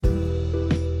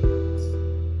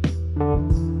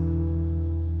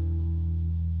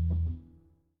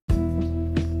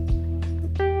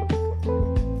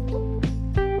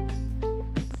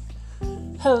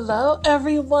Hello,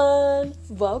 everyone.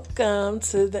 Welcome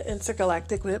to the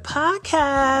Intergalactic Wit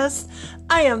Podcast.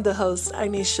 I am the host,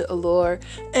 Anisha Allure,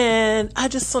 and I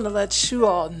just want to let you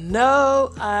all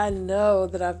know, I know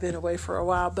that I've been away for a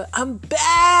while, but I'm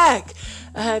back.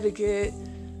 I had to get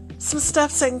some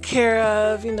stuff taken care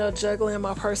of, juggling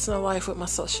my personal life with my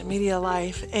social media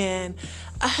life, and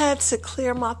I had to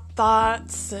clear my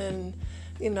thoughts, and,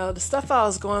 the stuff I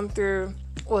was going through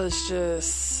was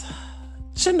just...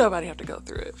 shouldn't nobody have to go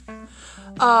through it.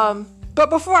 But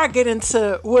before I get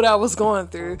into what I was going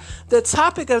through, the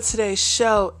topic of today's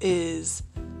show is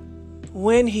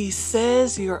when he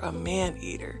says you're a man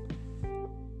eater.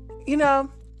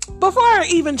 Before I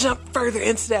even jump further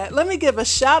into that, let me give a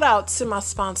shout out to my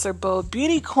sponsor, Bold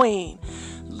Beauty Queen.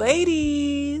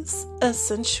 Ladies,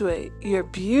 accentuate your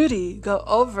beauty. Go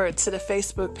over to the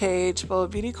Facebook page, Bold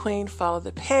Beauty Queen, follow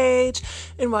the page,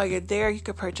 and while you're there, you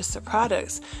can purchase the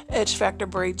products, Edge Factor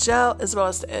Braid Gel, as well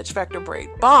as the Edge Factor Braid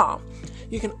Balm.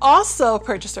 You can also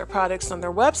purchase their products on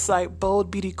their website,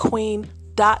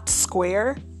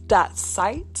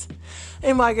 boldbeautyqueen.square.site.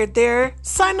 And while you're there,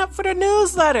 sign up for their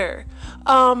newsletter.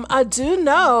 I do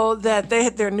know that they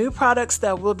had their new products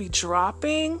that will be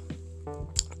dropping.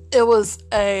 It was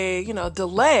a,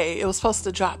 delay. It was supposed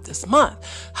to drop this month.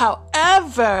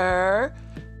 However,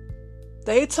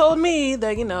 they told me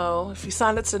that, if you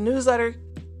sign up to the newsletter,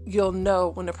 you'll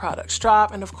know when the products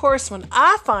drop. And of course, when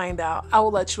I find out, I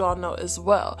will let you all know as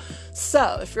well.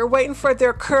 So if you're waiting for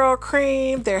their curl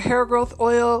cream, their hair growth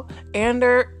oil, and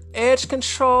their edge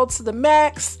control to the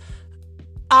max,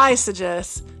 I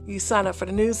suggest you sign up for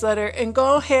the newsletter and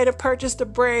go ahead and purchase the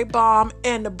braid balm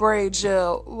and the braid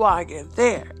gel while you're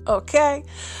there. Okay?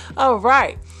 All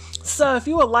right. So if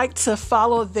you would like to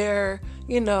follow their,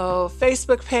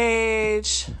 Facebook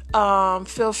page,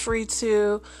 feel free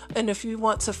to. And if you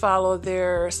want to follow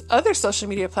their other social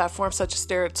media platforms, such as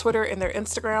their Twitter and their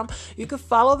Instagram, you can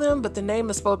follow them. But the name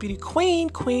is Bold Beauty Queen,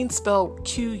 Queen spelled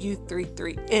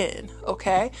Q-U-3-3-N.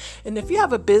 Okay. And if you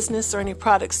have a business or any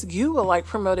products you would like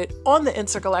promoted on the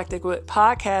Intergalactic Wit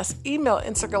podcast, email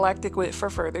Intergalactic Wit for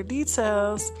further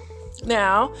details.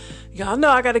 Now, y'all know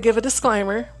I got to give a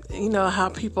disclaimer. You know how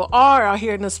people are out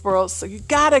here in this world, so you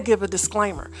got to give a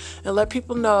disclaimer and let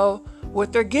people know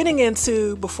what they're getting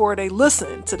into before they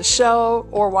listen to the show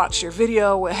or watch your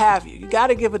video, what have you. You got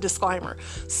to give a disclaimer.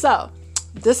 So,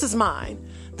 this is mine.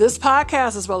 This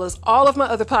podcast, as well as all of my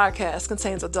other podcasts,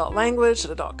 contains adult language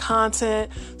and adult content.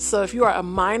 So if you are a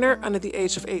minor under the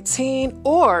age of 18,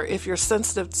 or if you're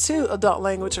sensitive to adult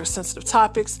language or sensitive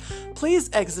topics, please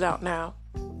exit out now.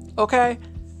 Okay?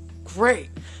 Great.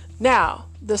 Now,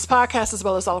 this podcast, as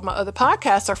well as all of my other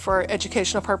podcasts, are for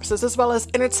educational purposes as well as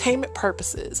entertainment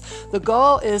purposes. The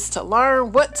goal is to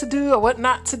learn what to do or what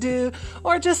not to do,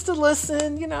 or just to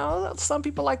listen. Some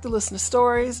people like to listen to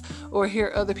stories or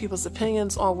hear other people's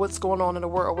opinions on what's going on in the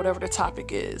world, whatever the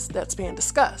topic is that's being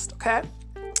discussed. Okay?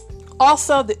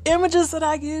 Also, the images that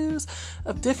I use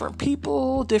of different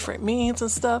people, different memes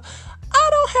and stuff, I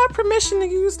don't have permission to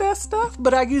use that stuff,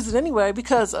 but I use it anyway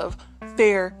because of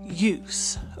fair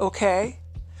use. Okay?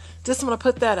 Just want to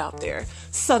put that out there.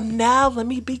 So now let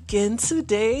me begin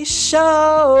today's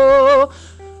show.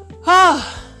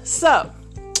 So,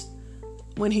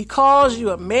 when he calls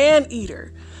you a man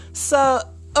eater. So,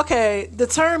 okay, the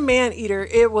term man eater,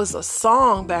 it was a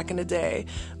song back in the day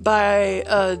by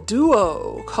a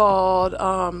duo called,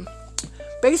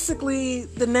 basically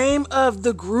the name of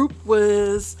the group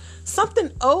was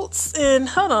something Oates, and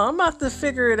hold on, I'm about to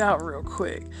figure it out real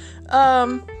quick.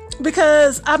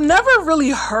 Because I've never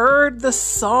really heard the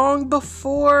song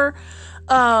before,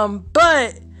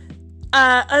 but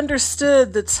I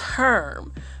understood the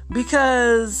term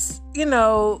because,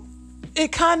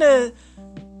 it kind of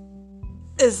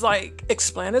is like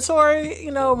explanatory,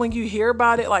 when you hear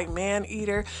about it, like man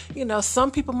eater, some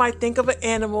people might think of an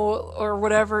animal or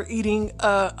whatever eating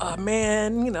a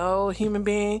man, human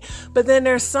being. But then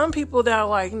there's some people that are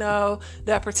like, no,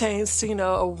 that pertains to,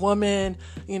 a woman,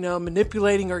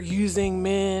 manipulating or using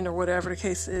men or whatever the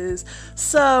case is.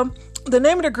 So the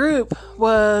name of the group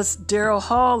was Daryl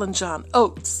Hall and John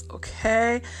Oates.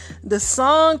 Okay. The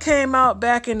song came out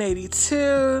back in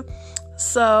 1982.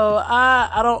 So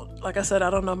I don't, like I said, I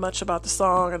don't know much about the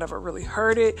song. I never really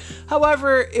heard it.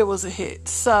 However, it was a hit.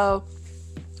 So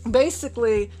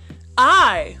basically,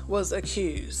 I was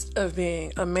accused of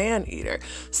being a man eater.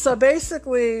 So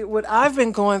basically, what I've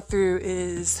been going through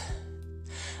is,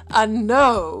 I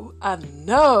know I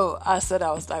said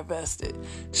I was divested.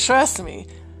 Trust me.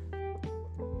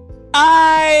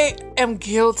 I am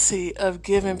guilty of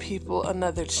giving people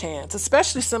another chance,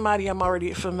 especially somebody I'm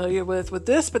already familiar with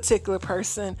this particular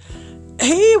person.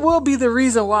 he will be the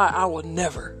reason why I will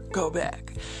never go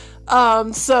back.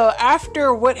 So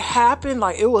after what happened,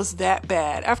 like, it was that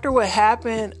bad. After what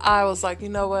happened, I was like, you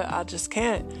know what? I just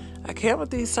can't. I can't with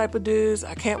these type of dudes.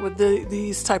 I can't with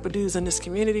these type of dudes in this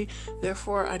community.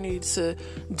 Therefore, I need to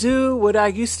do what I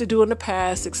used to do in the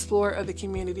past, explore other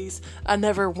communities. I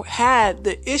never had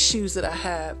the issues that I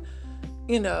have,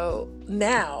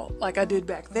 now, like I did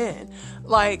back then.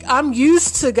 Like, I'm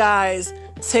used to guys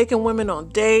taking women on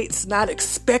dates, not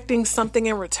expecting something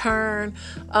in return.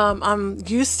 I'm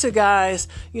used to guys,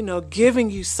 giving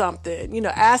you something,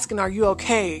 asking, are you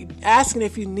okay? Asking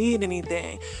if you need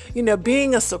anything,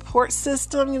 being a support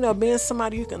system, being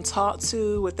somebody you can talk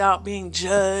to without being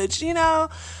judged,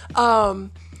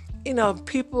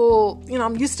 people,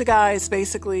 I'm used to guys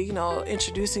basically,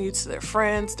 introducing you to their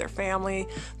friends, their family,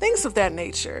 things of that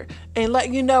nature, and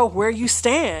letting you know where you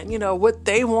stand, what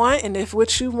they want. And if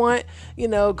what you want,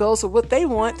 goes with what they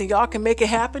want, then y'all can make it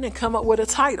happen and come up with a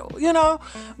title,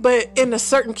 But in a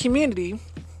certain community,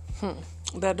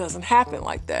 that doesn't happen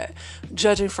like that,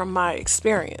 judging from my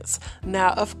experience.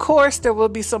 Now, of course, there will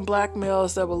be some black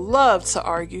males that will love to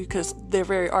argue because they're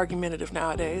very argumentative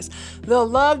nowadays. They'll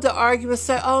love to argue and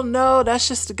say, oh no, that's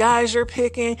just the guys you're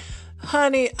picking.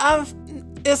 Honey,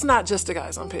 it's not just the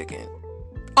guys I'm picking.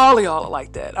 All of y'all are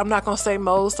like that. I'm not going to say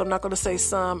most. I'm not going to say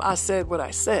some. I said what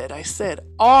I said. I said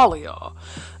all of y'all.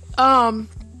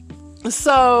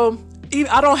 So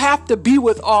I don't have to be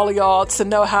with all of y'all to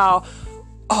know how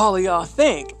all of y'all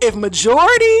think. Okay,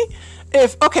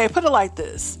 put it like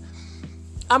this.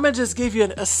 I'm going to just give you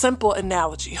a simple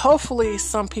analogy. Hopefully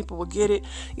some people will get it.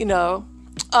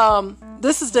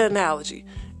 This is the analogy.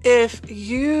 If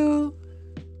you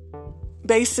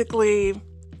basically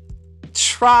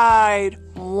tried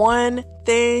one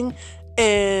thing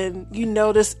and you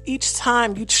notice each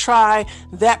time you try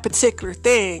that particular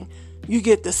thing, you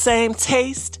get the same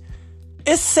taste,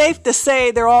 it's safe to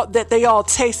say they all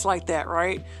taste like that,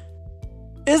 right?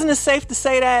 Isn't it safe to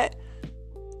say that?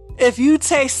 If you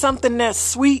taste something that's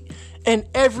sweet and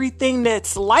everything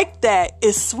that's like that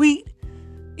is sweet,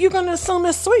 you're going to assume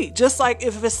it's sweet. Just like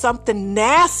if it's something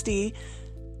nasty,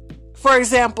 for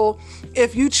example,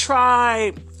 if you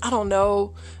try, I don't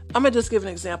know, I'm going to just give an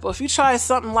example. If you try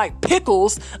something like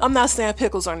pickles, I'm not saying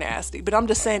pickles are nasty, but I'm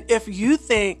just saying if you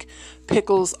think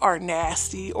pickles are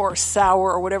nasty or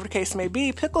sour or whatever the case may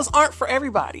be, pickles aren't for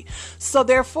everybody. So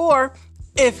therefore,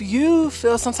 if you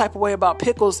feel some type of way about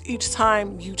pickles each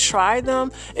time you try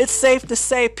them, it's safe to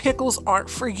say pickles aren't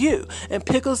for you and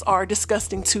pickles are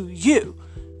disgusting to you.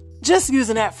 Just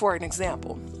using that for an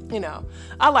example.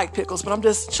 I like pickles, but I'm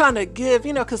just trying to give,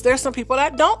 because there's some people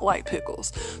that don't like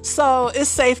pickles. So it's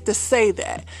safe to say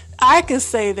that. I can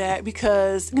say that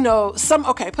because, put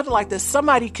it like this.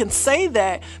 Somebody can say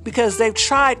that because they've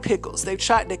tried pickles. They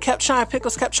kept trying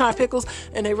pickles,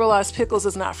 and they realized pickles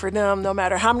is not for them. No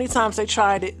matter how many times they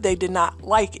tried it, they did not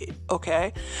like it.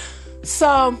 Okay.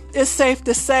 So it's safe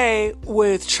to say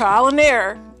with trial and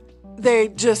error, they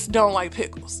just don't like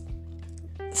pickles.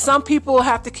 Some people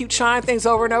have to keep trying things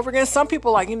over and over again. Some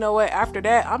people like, after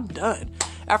that, I'm done.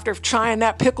 After trying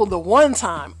that pickle the one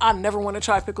time, I never want to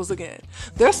try pickles again.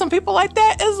 There's some people like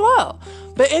that as well.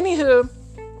 But anywho,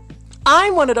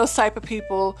 I'm one of those type of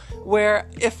people where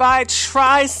if I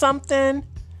try something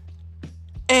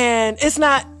and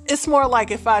it's more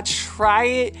like if I try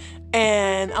it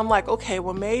and I'm like, okay,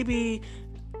 well, maybe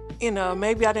I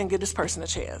didn't give this person a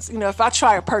chance. If I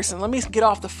try a person, let me get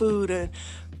off the food and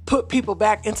put people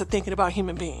back into thinking about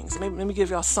human beings. Let me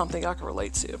give y'all something I can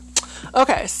relate to.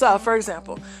 Okay, so for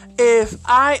example, if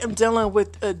I am dealing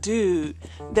with a dude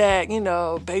that,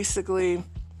 basically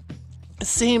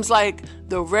seems like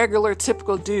the regular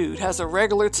typical dude, has a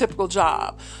regular typical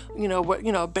job,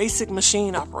 basic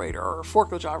machine operator or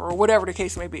forklift driver or whatever the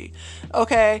case may be.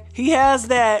 Okay, he has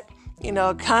that,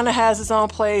 kind of has his own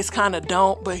place, kind of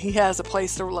don't, but he has a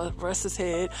place to rest his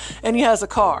head, and he has a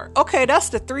car. Okay, that's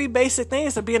the three basic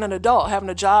things of being an adult: having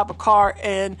a job, a car,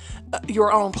 and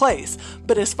your own place.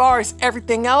 But as far as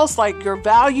everything else, like your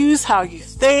values, how you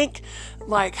think,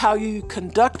 like how you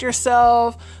conduct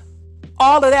yourself,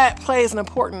 all of that plays an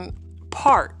important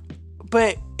part.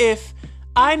 But if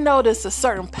I notice a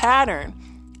certain pattern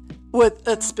with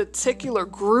a particular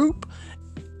group,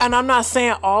 and I'm not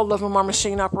saying all of them are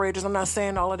machine operators. I'm not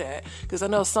saying all of that. Because I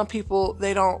know some people,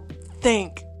 they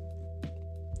think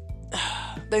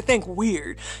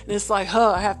weird. And it's like,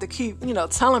 I have to keep,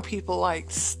 telling people like,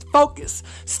 focus,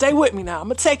 stay with me now. I'm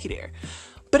going to take you there.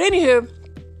 But anywho,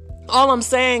 all I'm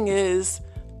saying is,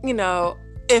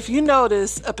 if you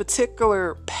notice a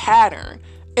particular pattern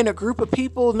in a group of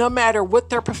people, no matter what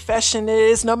their profession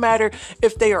is, no matter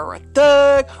if they are a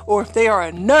thug or if they are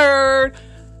a nerd,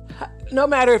 no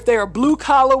matter if they're a blue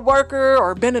collar worker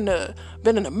or been in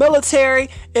the military,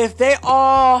 if they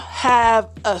all have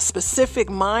a specific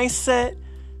mindset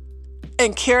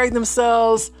and carry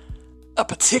themselves a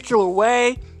particular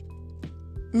way,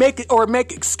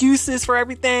 make excuses for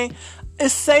everything,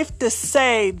 it's safe to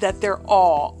say that they're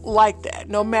all like that.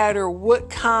 No matter what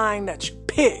kind that you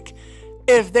pick,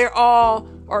 if they're all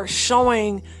are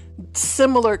showing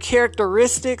similar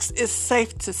characteristics, it's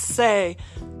safe to say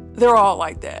they're all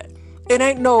like that. It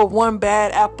ain't no one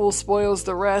bad apple spoils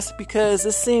the rest, because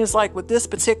it seems like with this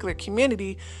particular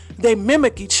community, they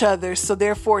mimic each other. So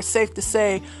therefore, it's safe to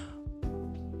say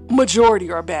majority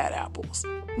are bad apples.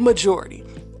 Majority.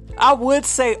 I would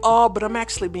say all, but I'm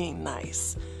actually being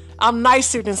nice. I'm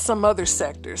nicer than some other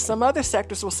sectors. Some other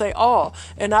sectors will say all,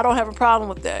 and I don't have a problem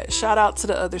with that. Shout out to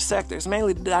the other sectors,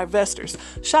 mainly the divestors.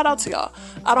 Shout out to y'all.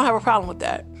 I don't have a problem with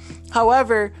that.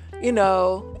 However,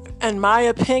 in my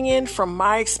opinion, from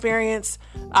my experience,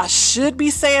 I should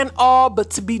be saying all, but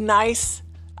to be nice,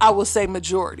 I will say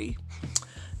majority.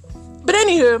 But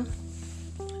anywho,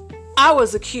 I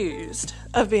was accused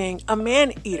of being a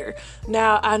man eater.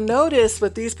 Now, I noticed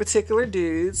with these particular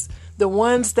dudes, the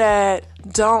ones that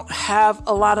don't have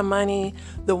a lot of money,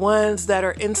 the ones that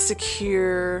are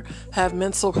insecure, have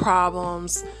mental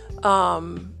problems,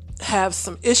 have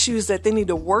some issues that they need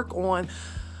to work on,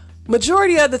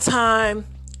 majority of the time,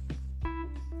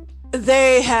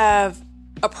 they have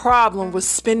a problem with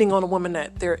spending on a woman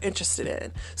that they're interested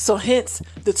in. So hence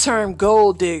the term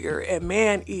gold digger and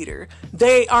man eater.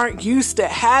 They aren't used to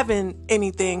having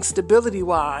anything stability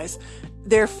wise.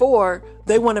 Therefore,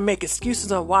 they want to make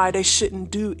excuses on why they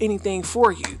shouldn't do anything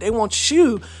for you. They want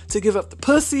you to give up the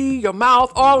pussy, your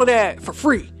mouth, all of that for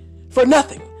free, for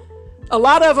nothing. A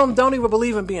lot of them don't even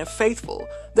believe in being faithful.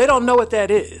 They don't know what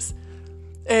that is.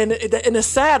 And it's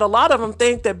sad, a lot of them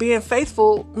think that being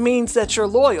faithful means that you're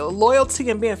loyal. Loyalty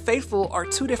and being faithful are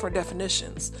two different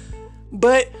definitions.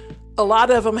 But a lot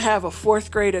of them have a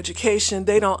 4th grade education.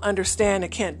 They don't understand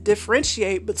and can't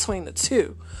differentiate between the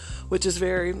two, which is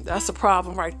that's a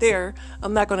problem right there.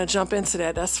 I'm not going to jump into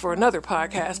that. That's for another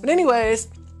podcast. But anyways,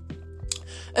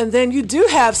 and then you do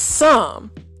have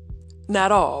some,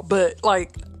 not all, but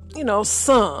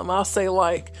some, I'll say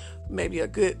maybe a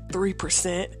good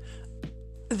 3%.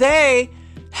 They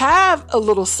have a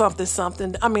little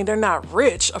something. I mean, they're not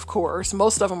rich, of course.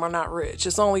 Most of them are not rich.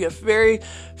 It's only a very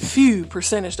few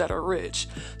percentage that are rich.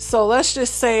 So let's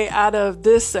just say out of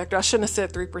this sector, I shouldn't have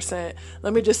said 3%.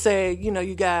 Let me just say,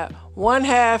 you got one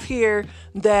half here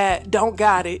that don't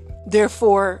got it.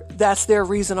 Therefore, that's their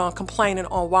reason on complaining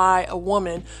on why a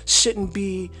woman shouldn't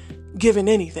be given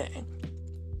anything.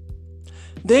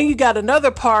 Then you got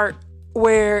another part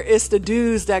where it's the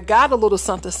dudes that got a little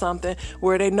something,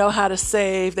 where they know how to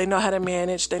save, they know how to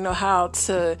manage, they know how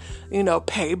to,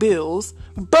 pay bills,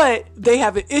 but they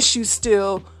have an issue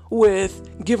still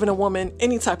with giving a woman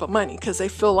any type of money because they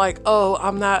feel like, oh,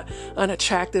 I'm not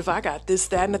unattractive. I got this,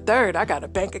 that, and the third. I got a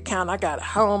bank account. I got a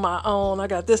home I own. I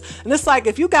got this. And it's like,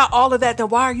 if you got all of that, then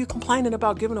why are you complaining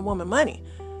about giving a woman money?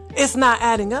 It's not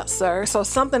adding up, sir. So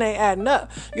something ain't adding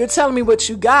up. You're telling me what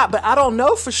you got, but I don't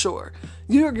know for sure.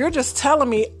 You're just telling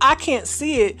me I can't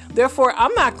see it. Therefore,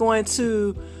 I'm not going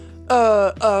to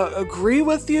agree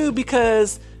with you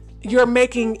because you're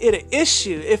making it an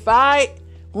issue. If I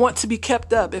want to be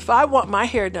kept up, if I want my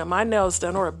hair done, my nails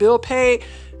done, or a bill paid,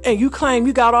 and you claim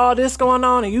you got all this going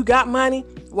on and you got money,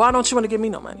 why don't you want to give me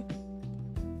no money?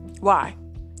 Why?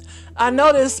 I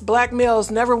notice black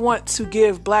males never want to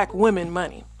give black women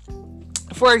money.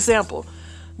 For example,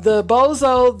 the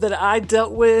bozo that I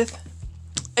dealt with,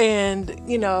 and,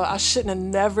 I shouldn't have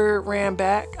never ran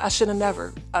back. I shouldn't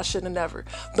have never.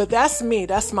 But that's me.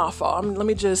 That's my fault. Let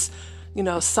me just,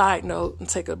 side note and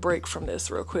take a break from this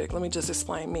real quick. Let me just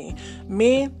explain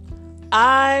me.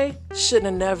 I shouldn't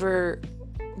have never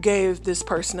gave this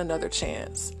person another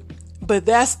chance. But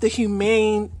that's the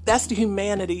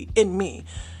humanity in me.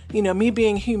 Me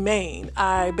being humane,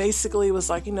 I basically was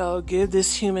like, give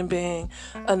this human being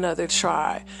another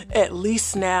try. At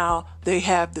least now they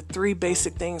have the 3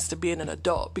 basic things to being an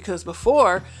adult. Because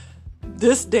before,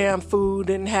 this damn fool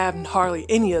didn't have hardly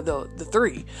any of the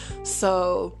 3.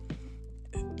 So,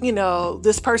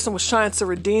 this person was trying to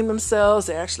redeem themselves.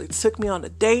 They actually took me on a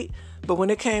date. But when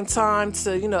it came time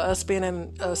to, us being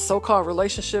in a so-called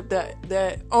relationship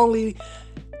that only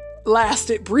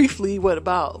lasted briefly,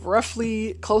 about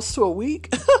roughly close to a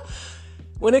week?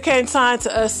 when it came time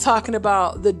to us talking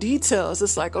about the details,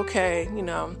 it's like, okay,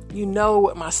 you know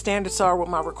what my standards are, what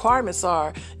my requirements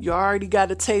are. You already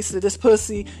got a taste of this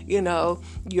pussy. You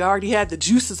already had the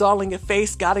juices all in your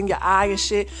face, got in your eye and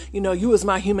shit. You was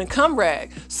my human cum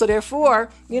rag. So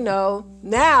therefore,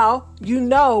 now you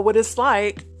know what it's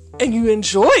like and you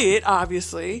enjoy it,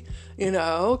 obviously,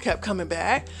 kept coming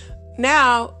back.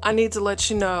 Now I need to let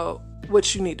you know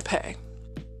what you need to pay.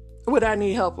 What I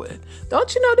need help with.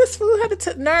 Don't you know this fool had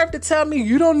the nerve to tell me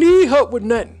you don't need help with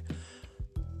nothing?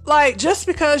 Like, just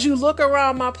because you look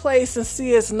around my place and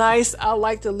see it's nice, I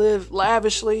like to live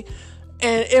lavishly,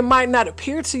 and it might not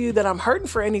appear to you that I'm hurting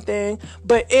for anything,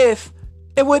 but if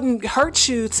it wouldn't hurt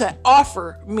you to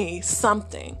offer me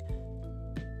something,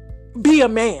 be a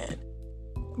man.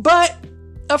 But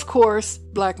of course,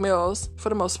 black males, for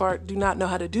the most part, do not know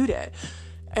how to do that.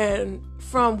 And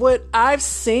from what I've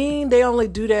seen, they only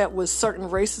do that with certain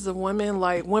races of women,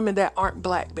 like women that aren't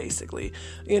black, basically.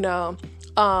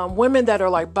 Women that are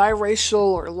like biracial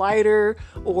or lighter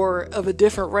or of a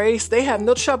different race, they have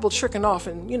no trouble tricking off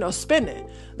and, spending.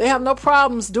 They have no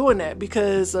problems doing that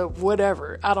because of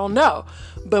whatever. I don't know.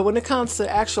 But when it comes to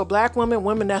actual black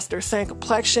women that's their same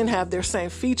complexion, have their same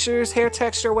features, hair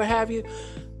texture, what have you,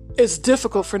 it's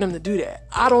difficult for them to do that.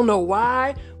 I don't know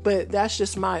why, but that's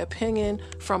just my opinion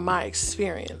from my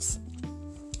experience.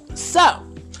 So,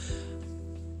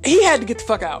 he had to get the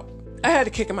fuck out. I had to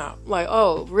kick him out. Like,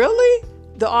 oh, really?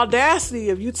 The audacity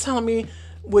of you telling me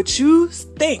what you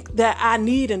think that I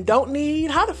need and don't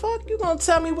need? How the fuck you gonna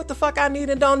tell me what the fuck I need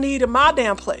and don't need in my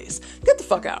damn place? Get the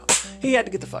fuck out. He had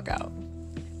to get the fuck out.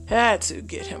 Had to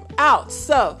get him out.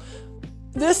 So,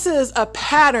 this is a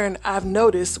pattern I've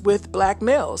noticed with black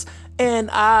males.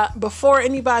 And before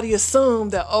anybody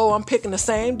assumed that, I'm picking the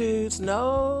same dudes.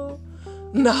 No.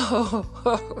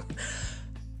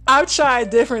 I've tried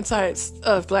different types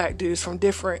of black dudes from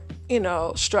different,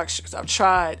 structures. I've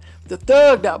tried the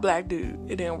thugged out black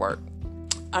dude. It didn't work.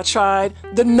 I tried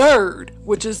the nerd,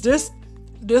 which is this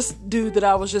dude that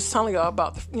I was just telling y'all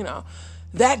about,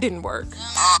 that didn't work.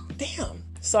 Damn.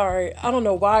 Sorry, I don't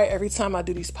know why every time I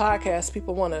do these podcasts,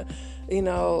 people want to,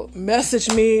 message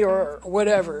me or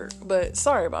whatever. But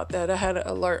sorry about that. I had an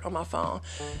alert on my phone.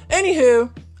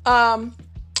 Anywho,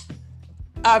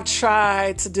 I've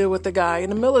tried to deal with the guy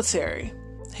in the military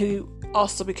who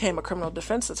also became a criminal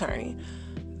defense attorney.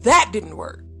 That didn't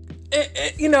work.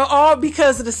 All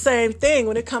because of the same thing.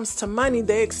 When it comes to money,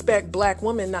 they expect black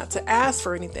women not to ask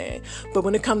for anything. But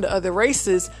when it comes to other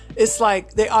races, it's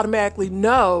like they automatically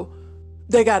know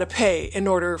they got to pay in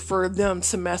order for them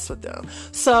to mess with them.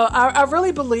 So I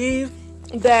really believe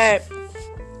that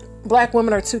black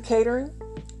women are too catering.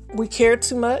 We care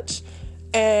too much.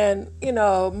 And,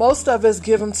 most of us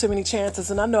give them too many chances.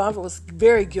 And I know I was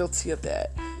very guilty of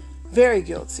that. Very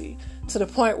guilty. To the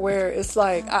point where it's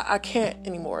like, I can't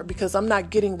anymore because I'm not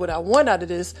getting what I want out of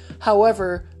this.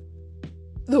 However,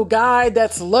 the guy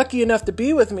that's lucky enough to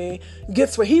be with me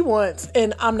gets what he wants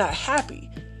and I'm not happy.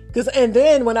 And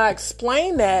then when I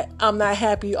explain that I'm not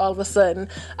happy, all of a sudden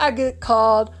I get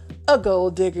called a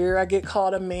gold digger. I get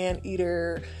called a man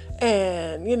eater.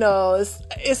 And,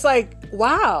 it's like,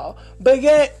 wow. But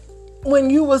yet when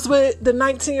you was with the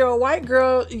 19-year-old white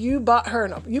girl, you bought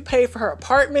her, you paid for her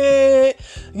apartment.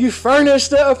 You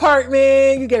furnished the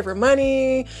apartment. You gave her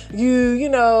money. You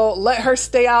let her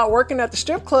stay out working at the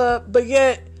strip club. But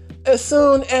yet as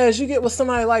soon as you get with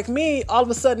somebody like me, all of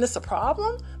a sudden it's a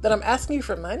problem that I'm asking you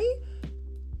for money?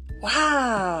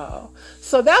 Wow.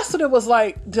 So that's what it was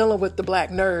like dealing with the black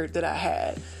nerd that I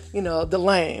had, the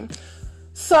lame.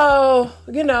 So,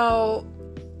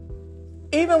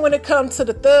 even when it comes to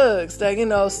the thugs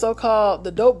that, so-called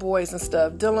the dope boys and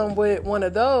stuff, dealing with one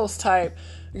of those type,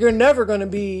 you're never going to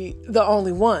be the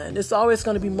only one. It's always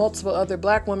going to be multiple other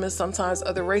black women, sometimes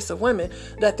other race of women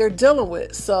that they're dealing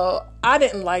with. So I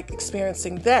didn't like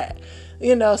experiencing that.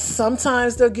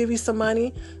 Sometimes they'll give you some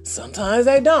money. Sometimes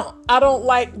they don't. I don't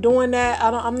like doing that.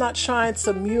 I'm not trying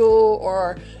to mule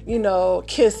or,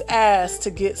 kiss ass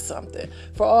to get something.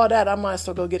 For all that, I might as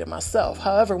well go get it myself.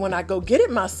 However, when I go get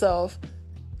it myself,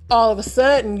 all of a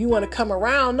sudden you want to come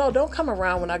around. No, don't come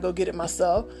around when I go get it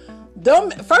myself.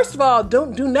 First of all,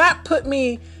 do not put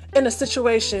me in a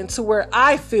situation to where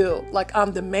I feel like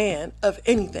I'm the man of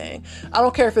anything. I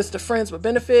don't care if it's the friends with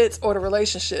benefits or the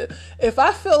relationship. If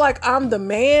I feel like I'm the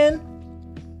man,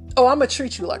 I'm going to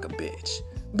treat you like a bitch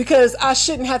because I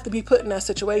shouldn't have to be put in that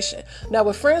situation. Now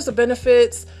with friends with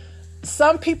benefits,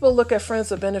 some people look at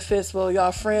friends with benefits, well,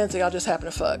 y'all friends or y'all just happen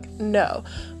to fuck. No.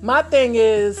 My thing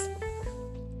is,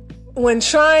 when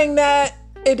trying that,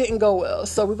 it didn't go well.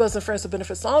 So we wasn't friends with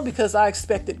benefits long because I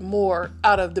expected more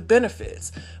out of the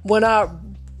benefits. When I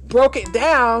broke it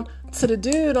down to the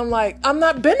dude, I'm like, I'm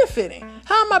not benefiting.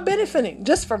 How am I benefiting?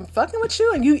 Just from fucking with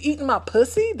you and you eating my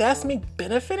pussy? That's me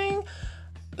benefiting?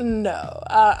 No,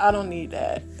 I don't need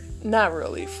that. Not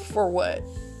really. For what?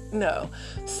 No.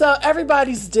 So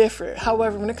everybody's different.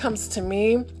 However, when it comes to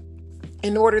me,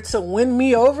 in order to win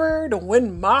me over, to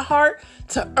win my heart,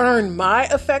 to earn my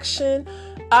affection,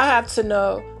 I have to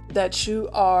know that you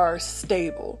are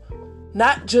stable.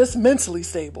 Not just mentally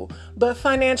stable, but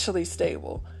financially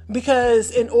stable.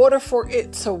 Because in order for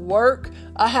it to work,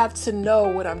 I have to know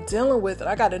what I'm dealing with. And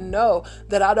I got to know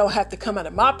that I don't have to come out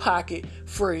of my pocket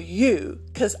for you.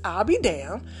 Because I'll be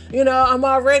down. You know, I'm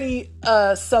already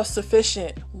a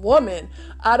self-sufficient woman.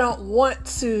 I don't want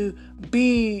to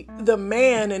be the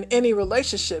man in any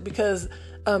relationship, because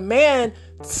a man,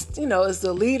 you know, is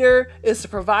the leader, is the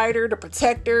provider, the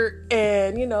protector,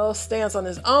 and, you know, stands on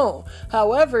his own.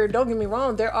 However, don't get me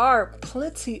wrong, there are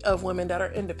plenty of women that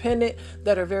are independent,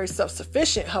 that are very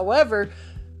self-sufficient. However,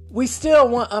 we still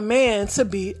want a man to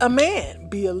be a man,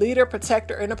 be a leader,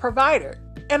 protector, and a provider,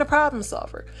 and a problem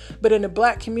solver. But in the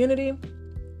Black community,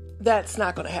 that's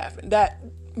not going to happen. That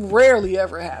rarely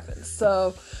ever happens.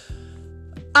 So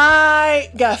I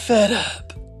got fed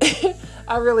up.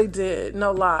 I really did,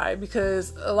 no lie,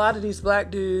 because a lot of these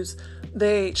Black dudes,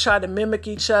 they try to mimic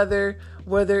each other,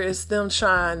 whether it's them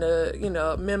trying to, you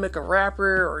know, mimic a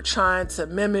rapper, or trying to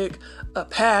mimic a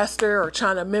pastor, or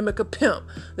trying to mimic a pimp.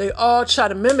 They all try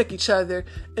to mimic each other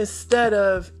instead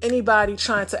of anybody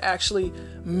trying to actually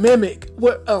mimic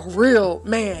what a real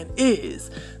man is.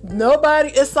 Nobody,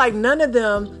 it's like none of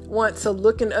them want to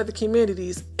look in other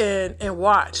communities and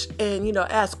watch and, you know,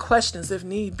 ask questions if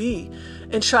need be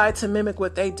and try to mimic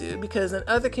what they do. Because in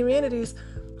other communities,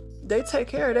 they take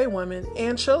care of their women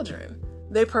and children.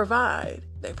 They provide,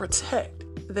 they protect,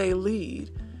 they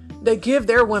lead. They give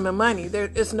their women money.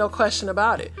 There's no question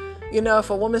about it. You know,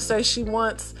 if a woman says she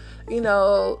wants, you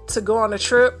know, to go on a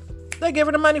trip, they give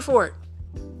her the money for it.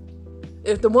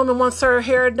 If the woman wants her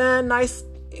hair done, nice,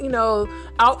 you know,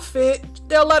 outfit,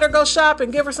 they'll let her go shop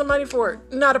and give her some money for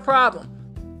it. Not a problem.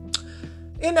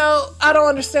 You know, I don't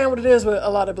understand what it is with a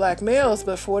lot of Black males,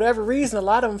 but for whatever reason, a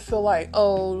lot of them feel like,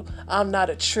 oh, I'm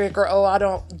not a trick, or, oh, I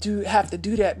don't have to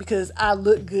do that because I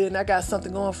look good and I got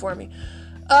something going for me.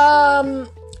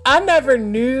 I never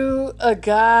knew a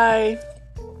guy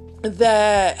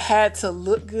that had to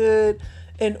look good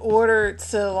in order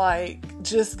to, like,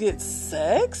 just get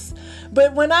sex.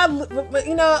 But when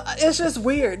you know, it's just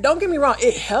weird. Don't get me wrong,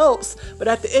 it helps. But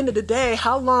at the end of the day,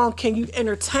 how long can you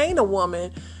entertain a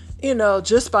woman, you know,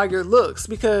 just by your looks?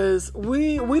 Because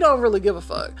we don't really give a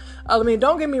fuck. I mean,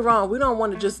 don't get me wrong, we don't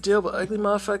want to just deal with ugly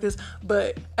motherfuckers.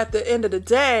 But at the end of the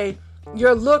day,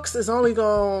 your looks is only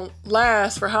gonna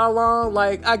last for how long?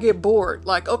 Like, I get bored.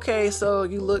 Like, okay, so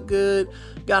you look good,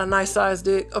 got a nice sized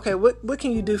dick. Okay, what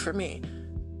can you do for me?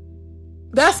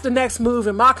 That's the next move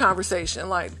in my conversation.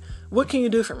 Like, what can you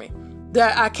do for me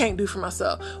that I can't do for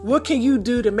myself? What can you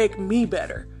do to make me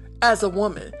better as a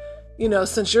woman? You know,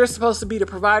 since you're supposed to be the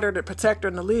provider, the protector,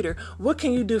 and the leader, what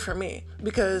can you do for me?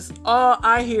 Because all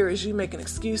I hear is you making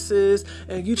excuses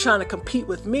and you trying to compete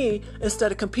with me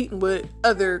instead of competing with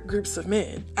other groups of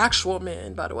men, actual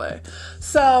men, by the way.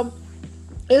 So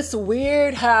it's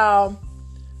weird how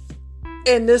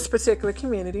in this particular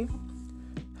community,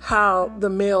 how the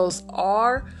males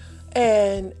are.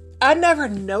 And I never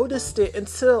noticed it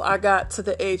until I got to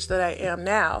the age that I am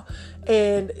now.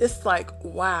 And it's like,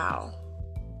 wow.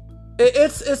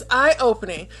 It's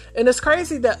eye-opening. And it's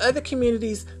crazy that other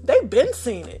communities, they've been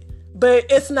seeing it. But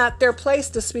it's not their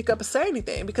place to speak up and say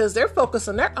anything because they're focused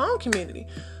on their own community.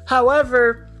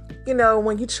 However, you know,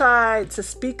 when you try to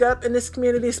speak up in this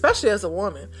community, especially as a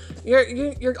woman,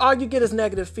 you're all you get is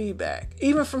negative feedback.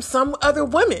 Even from some other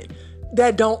women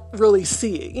that don't really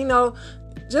see it. You know,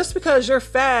 just because you're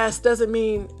fast doesn't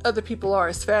mean other people are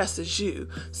as fast as you.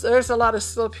 So there's a lot of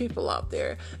slow people out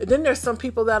there. And then there's some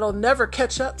people that'll never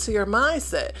catch up to your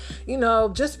mindset. You know,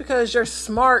 just because you're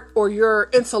smart or you're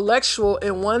intellectual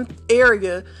in one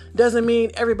area doesn't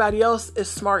mean everybody else is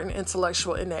smart and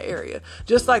intellectual in that area.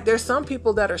 Just like there's some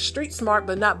people that are street smart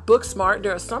but not book smart.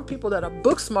 There are some people that are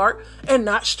book smart and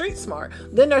not street smart.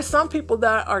 Then there's some people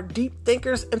that are deep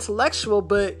thinkers, intellectual,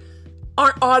 but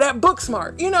aren't all that book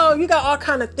smart. You know, you got all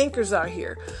kind of thinkers out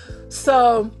here.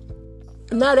 So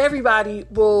not everybody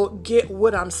will get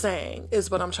what I'm saying is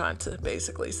what I'm trying to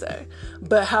basically say.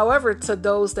 But however, to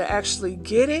those that actually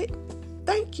get it,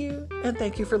 thank you. And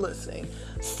thank you for listening.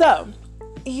 So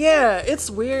yeah, it's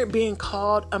weird being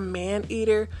called a man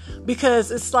eater because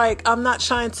it's like, I'm not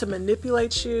trying to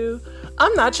manipulate you.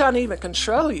 I'm not trying to even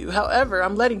control you. However,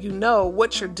 I'm letting you know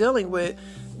what you're dealing with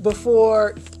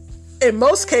before in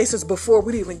most cases before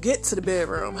we'd even get to the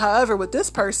bedroom. However, with this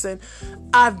person,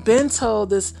 I've been told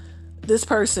this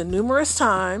person numerous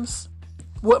times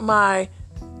what my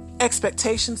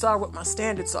expectations are, what my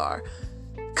standards are.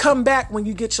 Come back when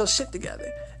you get your shit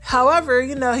together. However,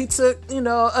 he took,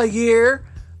 a year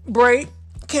break,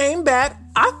 came back.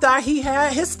 I thought he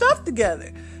had his stuff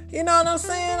together. You know what I'm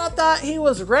saying? I thought he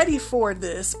was ready for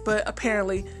this, but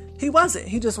apparently he wasn't.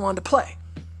 He just wanted to play.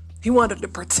 He wanted to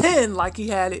pretend like he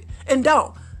had it, and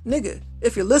don't. Nigga,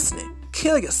 if you're listening,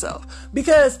 kill yourself.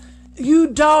 Because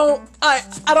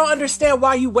I don't understand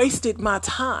why you wasted my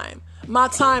time. My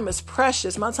time is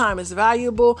precious. My time is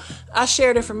valuable. I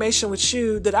shared information with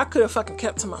you that I could have fucking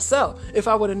kept to myself if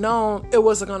I would have known it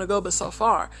wasn't going to go but so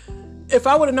far. If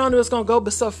I would have known it was going to go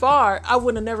but so far, I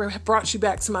would have never brought you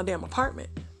back to my damn apartment.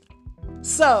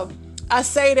 So I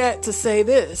say that to say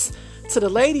this to the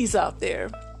ladies out there.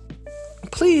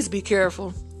 Please be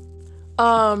careful.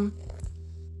 Don't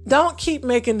keep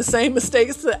making the same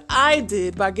mistakes that I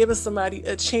did by giving somebody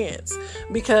a chance,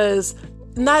 because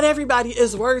not everybody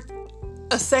is worth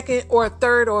a second or a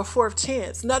third or a fourth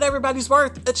chance. Not everybody's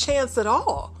worth a chance at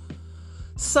all.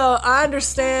 So I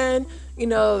understand,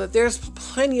 that there's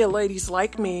plenty of ladies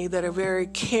like me that are very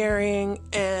caring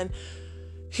and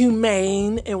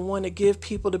humane and want to give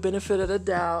people the benefit of the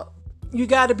doubt. You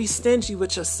got to be stingy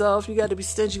with yourself. You got to be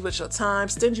stingy with your time,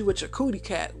 stingy with your cootie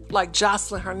cat, like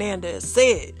Jocelyn Hernandez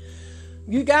said.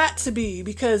 You got to be,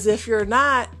 because if you're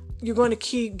not, you're going to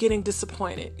keep getting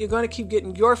disappointed. You're going to keep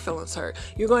getting your feelings hurt.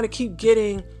 You're going to keep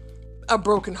getting a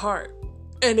broken heart.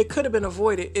 And it could have been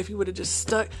avoided if you would have just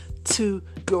stuck to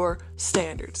your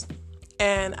standards.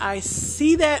 And I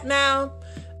see that now.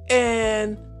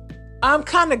 And I'm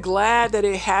kind of glad that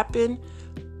it happened.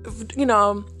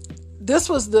 This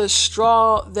was the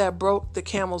straw that broke the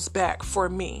camel's back for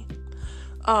me.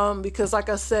 Because like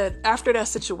I said, after that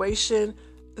situation,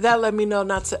 that let me know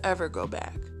not to ever go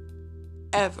back.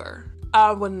 Ever.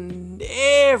 I would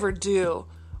never deal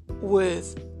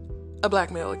with a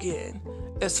black male again.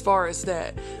 As far as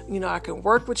that, I can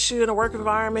work with you in a work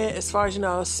environment, as far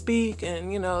as, speak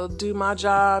and, do my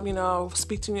job,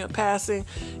 speak to me in passing,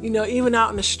 even out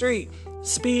in the street,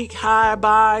 speak, hi,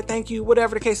 bye, thank you,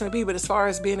 whatever the case may be. But as far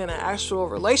as being in an actual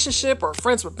relationship or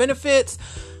friends with benefits,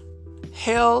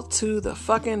 hell to the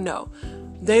fucking no.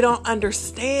 They don't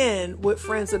understand what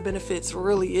friends with benefits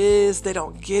really is. They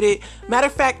don't get it. Matter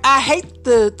of fact, I hate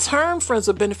the term friends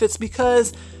with benefits,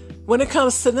 because when it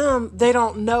comes to them, they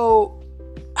don't know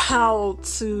how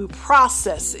to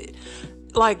process it.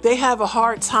 Like, they have a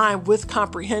hard time with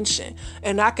comprehension.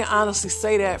 And I can honestly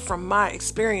say that from my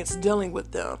experience dealing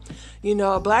with them.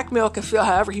 A black male can feel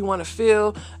however he want to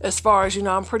feel. As far as,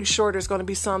 I'm pretty sure there's going to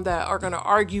be some that are going to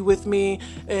argue with me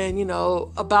and,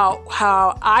 about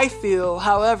how I feel.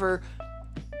 However,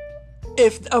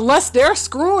 unless they're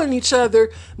screwing each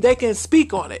other, they can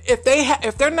speak on it.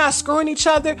 If they're not screwing each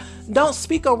other, don't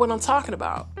speak on what I'm talking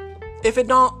about. If it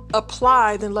don't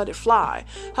apply, then let it fly.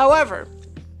 However,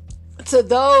 to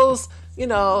those,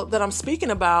 that I'm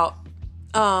speaking about,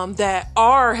 that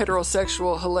are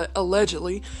heterosexual,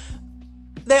 allegedly,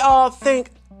 they all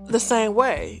think the same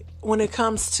way when it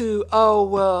comes to,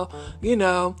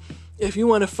 if you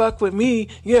want to fuck with me,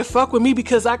 fuck with me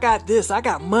because I got this, I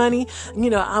got money,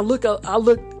 I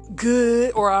look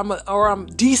good, or I'm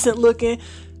decent looking,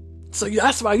 so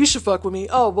that's why you should fuck with me.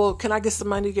 Oh, well, can I get some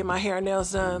money to get my hair and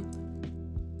nails done?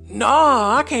 No,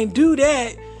 I can't do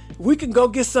that. We can go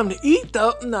get something to eat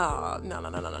though. No.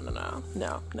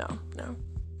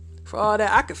 For all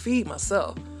that, I could feed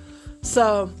myself.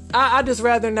 So I just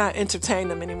rather not entertain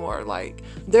them anymore. Like,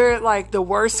 they're like the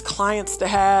worst clients to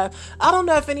have. I don't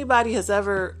know if anybody has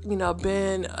ever,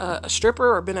 been a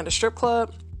stripper or been at a strip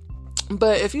club.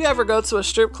 But if you ever go to a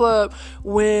strip club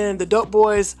when the dope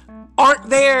boys aren't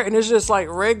there and it's just like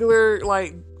regular,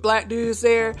 like, black dudes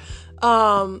there,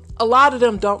 a lot of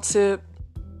them don't tip,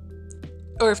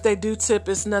 or if they do tip,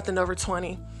 it's nothing over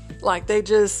 20. Like,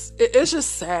 it's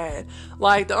just sad.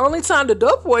 Like, the only time the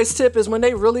dope boys tip is when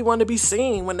they really want to be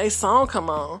seen, when they song come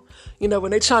on,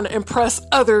 when they trying to impress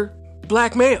other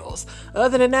black males.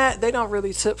 Other than that, they don't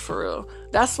really tip for real.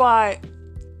 That's why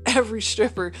every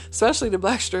stripper, especially the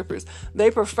black strippers,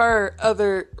 they prefer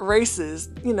other races,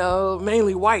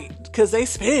 mainly white, because they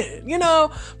spend,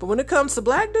 but when it comes to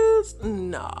black dudes,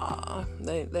 nah,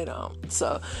 they don't.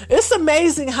 So it's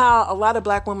amazing how a lot of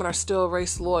black women are still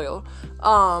race loyal.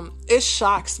 It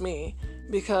shocks me,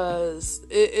 because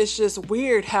it's just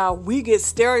weird how we get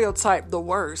stereotyped the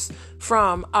worst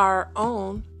from our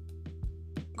own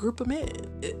group of men,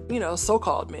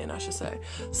 so-called men, I should say.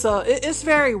 So it's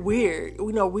very weird.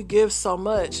 We give so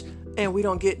much and we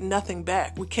don't get nothing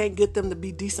back. We can't get them to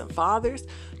be decent fathers,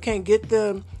 can't get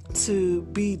them to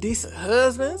be decent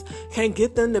husbands, can't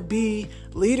get them to be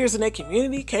leaders in their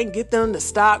community, can't get them to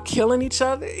stop killing each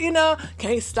other,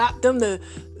 can't stop them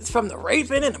from the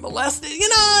raping and the molesting,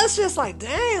 it's just like,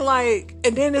 dang, like,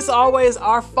 and then it's always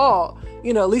our fault,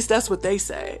 at least that's what they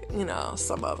say,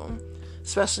 some of them,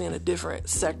 especially in a different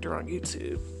sector on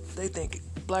YouTube, they think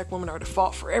black women are the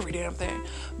fault for every damn thing.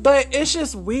 But it's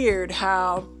just weird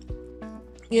how,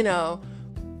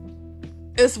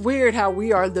 it's weird how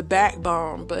we are the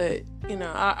backbone, but,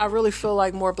 I really feel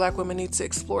like more black women need to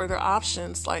explore their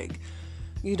options. Like,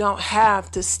 you don't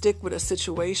have to stick with a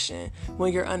situation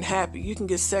when you're unhappy. You can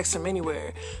get sex from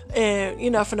anywhere.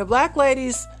 And, from the black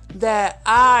ladies that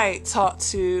I talk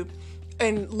to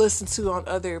and listen to on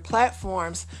other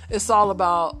platforms, it's all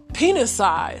about penis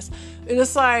size. And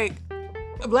it's like,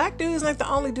 black dudes ain't the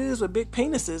only dudes with big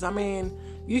penises. I mean,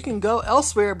 you can go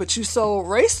elsewhere, but you so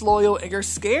race loyal and you're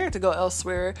scared to go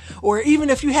elsewhere. Or even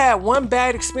if you had one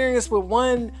bad experience with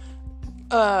one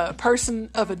person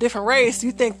of a different race,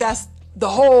 you think that's the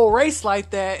whole race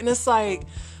like that. And it's like,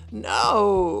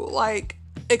 no, like,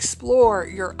 explore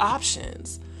your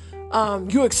options.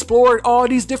 You explored all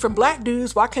these different black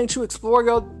dudes. Why can't you explore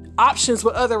your options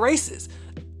with other races?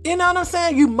 You know what I'm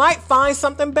saying? You might find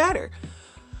something better.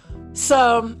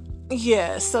 So,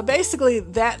 yeah, so basically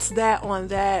that's that on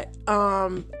that.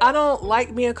 I don't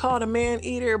like being called a man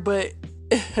eater, but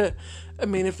I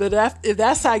mean, if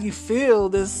that's how you feel,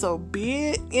 then so be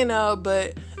it,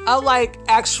 but I like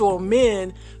actual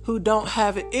men who don't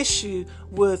have an issue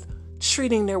with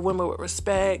treating their women with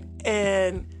respect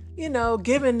and,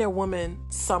 giving their woman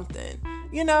something.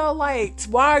 Like,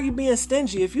 why are you being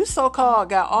stingy? If you so-called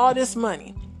got all this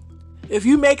money, if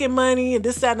you making money and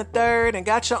this, that, and the third and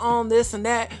got your own this and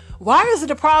that, why is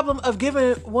it a problem of giving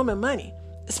a woman money?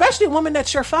 Especially a woman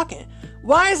that you're fucking.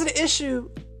 Why is it an issue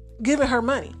giving her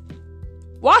money?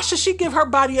 Why should she give her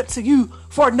body up to you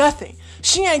for nothing?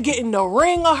 She ain't getting no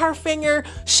ring on her finger.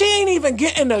 She ain't even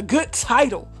getting a good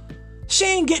title. She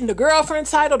ain't getting the girlfriend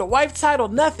title, the wife title,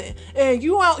 nothing. And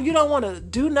you don't want to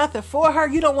do nothing for her.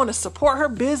 You don't want to support her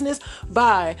business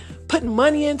by putting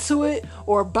money into it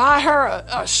or buy her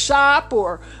a shop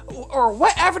or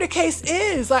whatever the case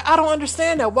is. Like, I don't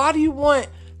understand that. Why do you want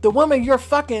the woman you're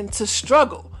fucking to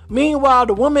struggle? Meanwhile,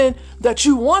 the woman that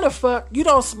you want to fuck, you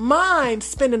don't mind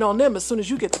spending on them as soon as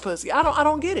you get the pussy. I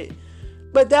don't get it.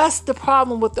 But that's the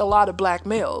problem with a lot of black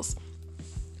males.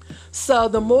 So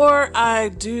the more I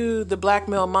do the Black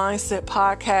Male Mindset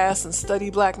podcast and study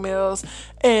black males,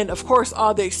 and of course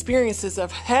all the experiences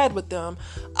I've had with them,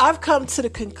 I've come to the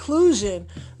conclusion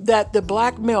that the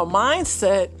black male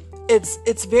mindset, it's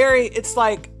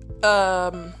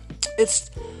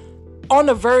on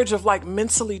the verge of like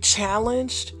mentally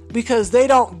challenged because they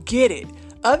don't get it.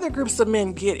 Other groups of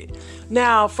men get it.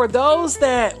 Now, for those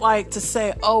that like to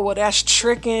say, oh, well, that's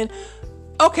tricking.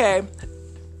 Okay.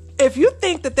 If you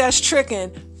think that that's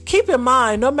tricking, keep in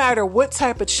mind, no matter what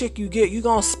type of chick you get, you're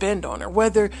going to spend on her,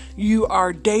 whether you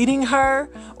are dating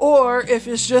her or if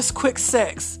it's just quick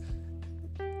sex.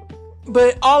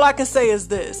 But all I can say is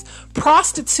this: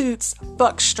 prostitutes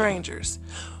fuck strangers.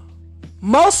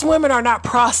 Most women are not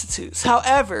prostitutes.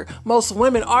 However, most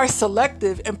women are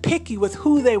selective and picky with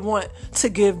who they want to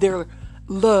give their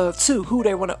love to, who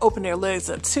they want to open their legs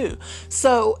up to.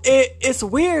 So it's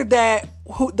weird that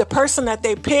the person that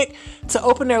they pick to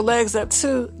open their legs up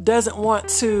to doesn't want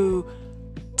to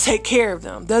take care of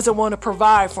them, doesn't want to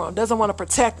provide for them, doesn't want to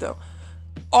protect them.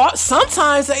 Or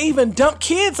sometimes they even dump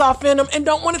kids off in them and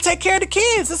don't want to take care of the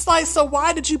kids. It's like, so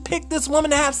why did you pick this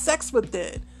woman to have sex with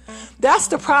then? That's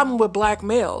the problem with black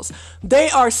males. They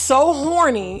are so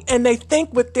horny and they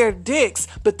think with their dicks,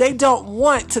 but they don't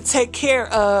want to take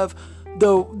care of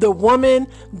the woman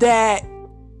that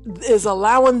is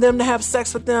allowing them to have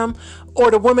sex with them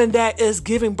or the woman that is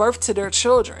giving birth to their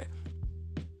children.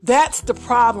 That's the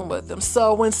problem with them.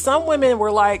 So when some women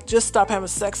were like, just stop having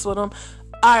sex with them,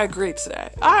 I agree to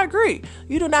that. I agree.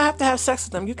 You do not have to have sex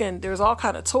with them. There's all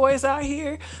kind of toys out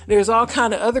here. There's all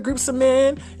kind of other groups of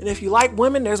men. And if you like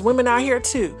women, there's women out here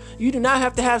too. You do not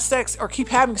have to have sex or keep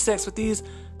having sex with these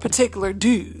particular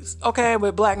dudes. Okay.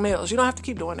 With black males, you don't have to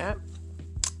keep doing that.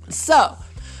 So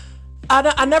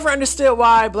I never understood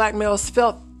why black males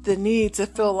felt the need to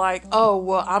feel like, oh,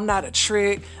 well, I'm not a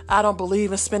trick. I don't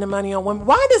believe in spending money on women.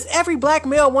 Why does every black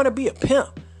male want to be a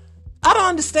pimp? I don't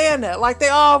understand that. Like, they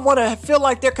all want to feel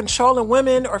like they're controlling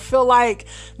women or feel like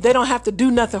they don't have to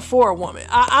do nothing for a woman.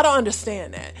 I don't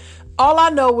understand that. All I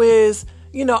know is,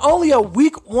 only a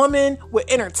weak woman would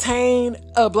entertain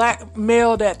a black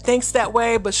male that thinks that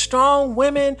way, but strong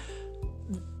women,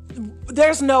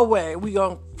 there's no way we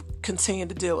gonna continue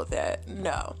to deal with that.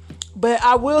 No. But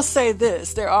I will say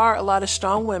this, there are a lot of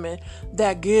strong women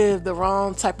that give the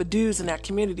wrong type of dudes in that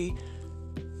community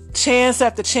chance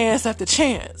after chance after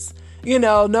chance.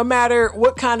 No matter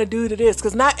what kind of dude it is,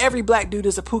 because not every black dude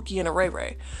is a Pookie and a Ray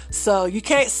Ray. So you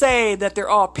can't say that they're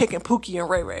all picking Pookie and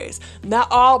Ray Rays. Not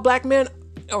all black men,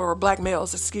 or black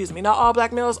males, not all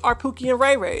black males are Pookie and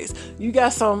Ray Rays. You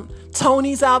got some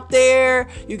Tonys out there.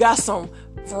 You got some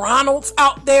Ronalds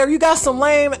out there. You got some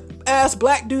lame ass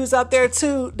black dudes out there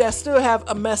too that still have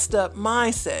a messed up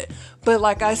mindset. But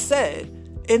like I said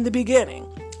in the beginning,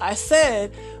 I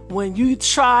said when you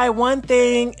try one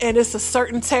thing and it's a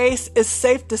certain taste, it's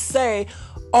safe to say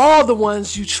all the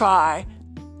ones you try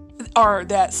are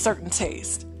that certain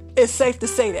taste. It's safe to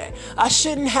say that. I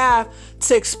shouldn't have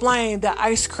to explain that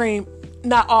ice cream,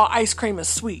 not all ice cream is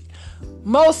sweet.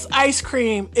 Most ice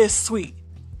cream is sweet.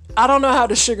 I don't know how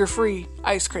the sugar-free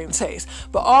ice cream tastes,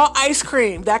 but all ice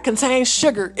cream that contains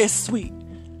sugar is sweet.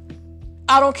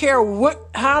 I don't care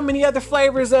how many other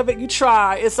flavors of it you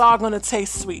try, it's all going to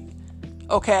taste sweet.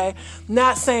 Okay?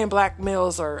 Not saying black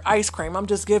males are ice cream. I'm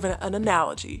just giving an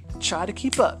analogy. Try to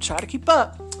keep up.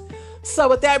 So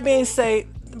with that being said,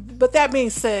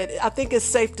 I think it's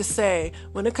safe to say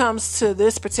when it comes to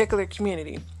this particular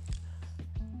community,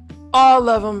 all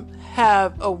of them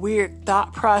have a weird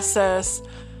thought process.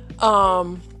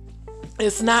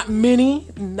 It's not many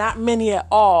at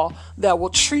all that will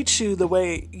treat you the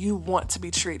way you want to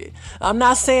be treated. I'm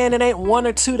not saying it ain't one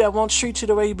or two that won't treat you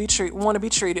the way you want to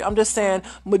be treated. I'm just saying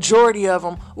majority of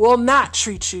them will not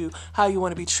treat you how you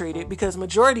want to be treated, because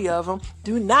majority of them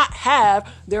do not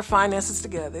have their finances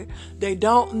together. They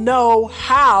don't know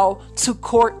how to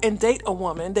court and date a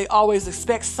woman. They always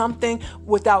expect something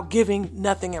without giving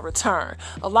nothing in return.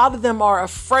 A lot of them are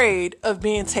afraid of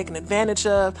being taken advantage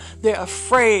of. They're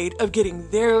afraid of getting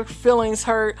their feelings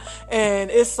hurt. And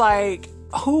it's like,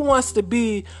 who wants to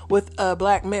be with a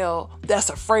black male that's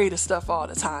afraid of stuff all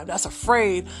the time? That's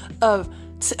afraid of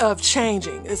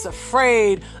changing. Is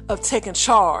afraid of taking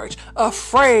charge.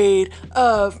 Afraid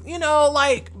of,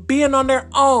 being on their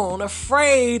own.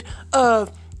 Afraid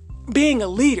of being a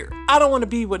leader. I don't want to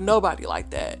be with nobody like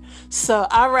that. So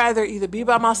I'd rather either be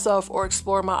by myself or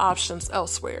explore my options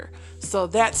elsewhere. So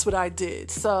that's what I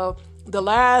did. So the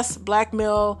last black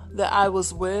male that I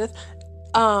was with,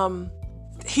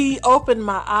 he opened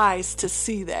my eyes to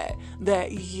see that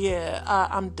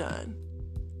I'm done.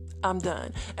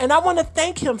 And I want to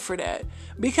thank him for that,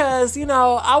 because,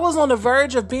 I was on the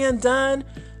verge of being done,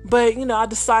 but, I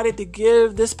decided to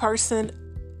give this person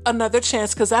another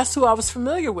chance because that's who I was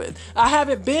familiar with. I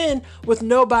haven't been with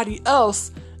nobody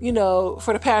else,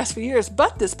 for the past few years,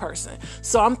 but this person.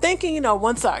 So I'm thinking,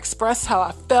 once I expressed how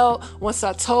I felt, once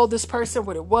I told this person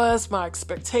what it was, my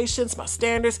expectations, my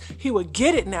standards, he would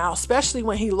get it now, especially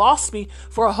when he lost me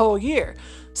for a whole year.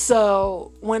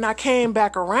 So when I came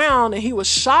back around and he was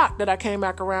shocked that I came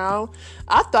back around,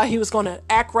 I thought he was going to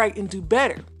act right and do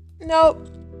better. Nope.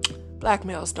 Black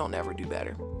males don't ever do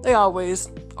better. They always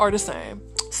are the same.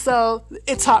 So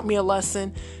it taught me a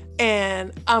lesson,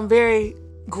 and I'm very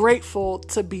grateful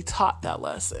to be taught that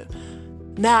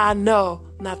lesson. Now I know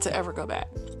not to ever go back.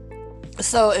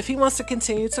 So if he wants to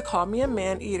continue to call me a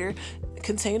man eater,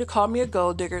 continue to call me a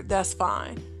gold digger, that's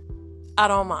fine. I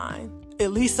don't mind.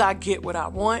 At least I get what I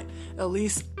want. At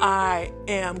least I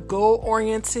am goal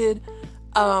oriented.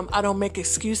 I don't make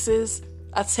excuses.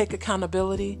 I take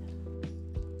accountability.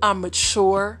 I'm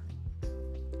mature.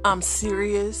 I'm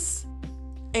serious.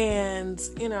 And,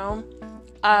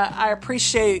 I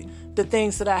appreciate the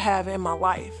things that I have in my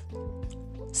life.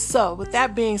 So with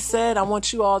that being said, I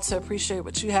want you all to appreciate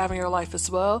what you have in your life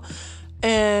as well.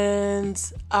 And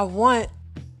I want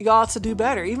y'all to do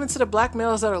better, even to the black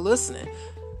males that are listening.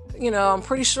 I'm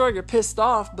pretty sure you're pissed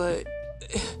off, but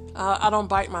I don't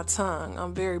bite my tongue.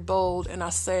 I'm very bold, and I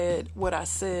said what I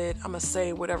said. I'm going to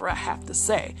say whatever I have to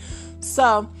say.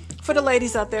 So for the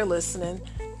ladies out there listening,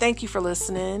 thank you for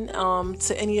listening.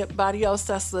 To anybody else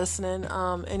that's listening,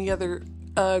 any other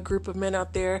group of men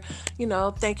out there,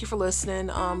 thank you for listening.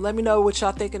 Let me know what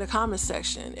y'all think in the comment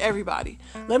section. Everybody,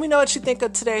 let me know what you think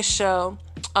of today's show,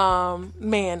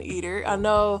 Man Eater. I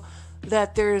know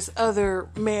that there's other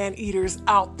man eaters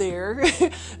out there,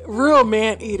 real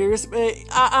man eaters, but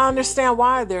I understand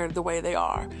why they're the way they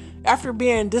are. After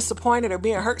being disappointed or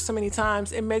being hurt so many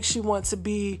times, it makes you want to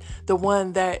be the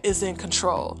one that is in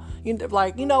control. You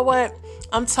know what?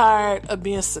 I'm tired of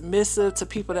being submissive to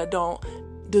people that don't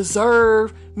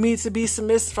deserve me to be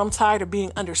submissive. I'm tired of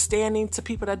being understanding to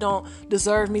people that don't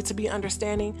deserve me to be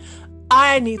understanding.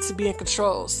 I need to be in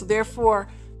control. So therefore,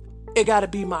 it got to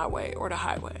be my way or the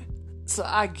highway. So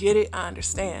I get it. I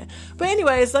understand. But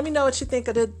anyways, let me know what you think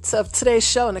of today's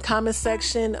show in the comment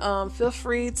section. Feel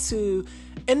free to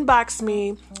inbox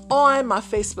me on my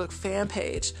Facebook fan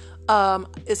page.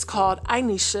 It's called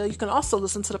Inisha. You can also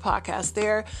listen to the podcast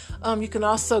there. You can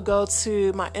also go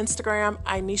to my Instagram,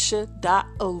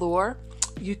 inisha.allure.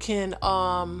 You can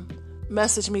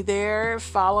message me there,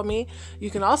 follow me. You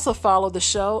can also follow the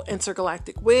show,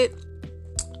 Intergalactic Wit,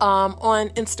 on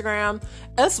Instagram,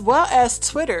 as well as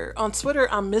Twitter. On Twitter,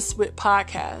 I'm Miss Wit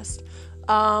Podcast.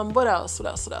 What else?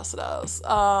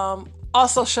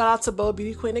 Also, shout out to Bold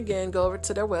Beauty Queen again. Go over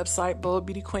to their website,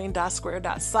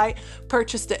 boldbeautyqueen.square.site.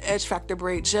 Purchase the Edge Factor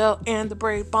Braid Gel and the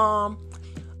Braid Balm.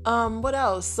 What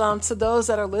else? To those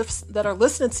that are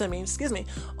listening to me,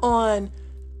 on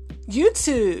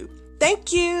YouTube,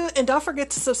 thank you. And don't forget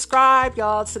to subscribe,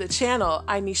 y'all, to the channel,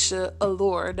 Inisha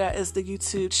Allure. That is the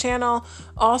YouTube channel.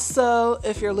 Also,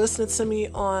 if you're listening to me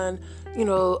on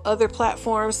other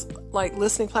platforms, like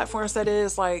listening platforms, that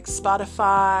is, like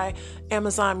Spotify,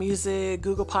 Amazon Music,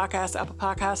 Google Podcasts, Apple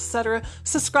Podcasts, etc.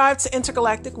 Subscribe to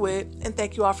Intergalactic Wit, and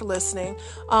thank you all for listening.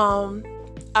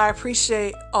 I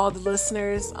appreciate all the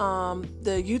listeners.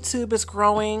 The YouTube is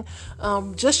growing.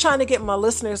 Just trying to get my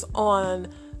listeners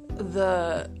on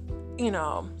the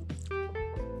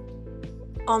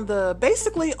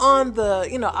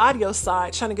audio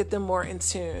side, trying to get them more in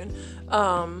tune.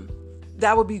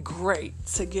 That would be great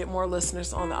to get more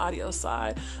listeners on the audio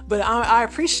side. But I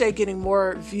appreciate getting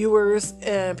more viewers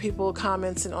and people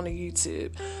commenting on the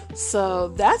YouTube. So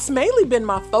that's mainly been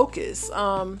my focus.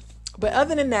 But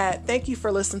other than that, thank you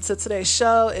for listening to today's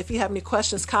show. If you have any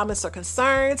questions, comments, or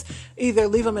concerns, either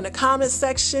leave them in the comment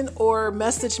section or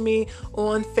message me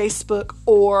on Facebook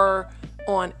or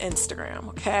on Instagram.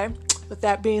 Okay? With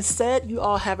that being said, you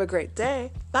all have a great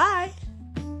day. Bye.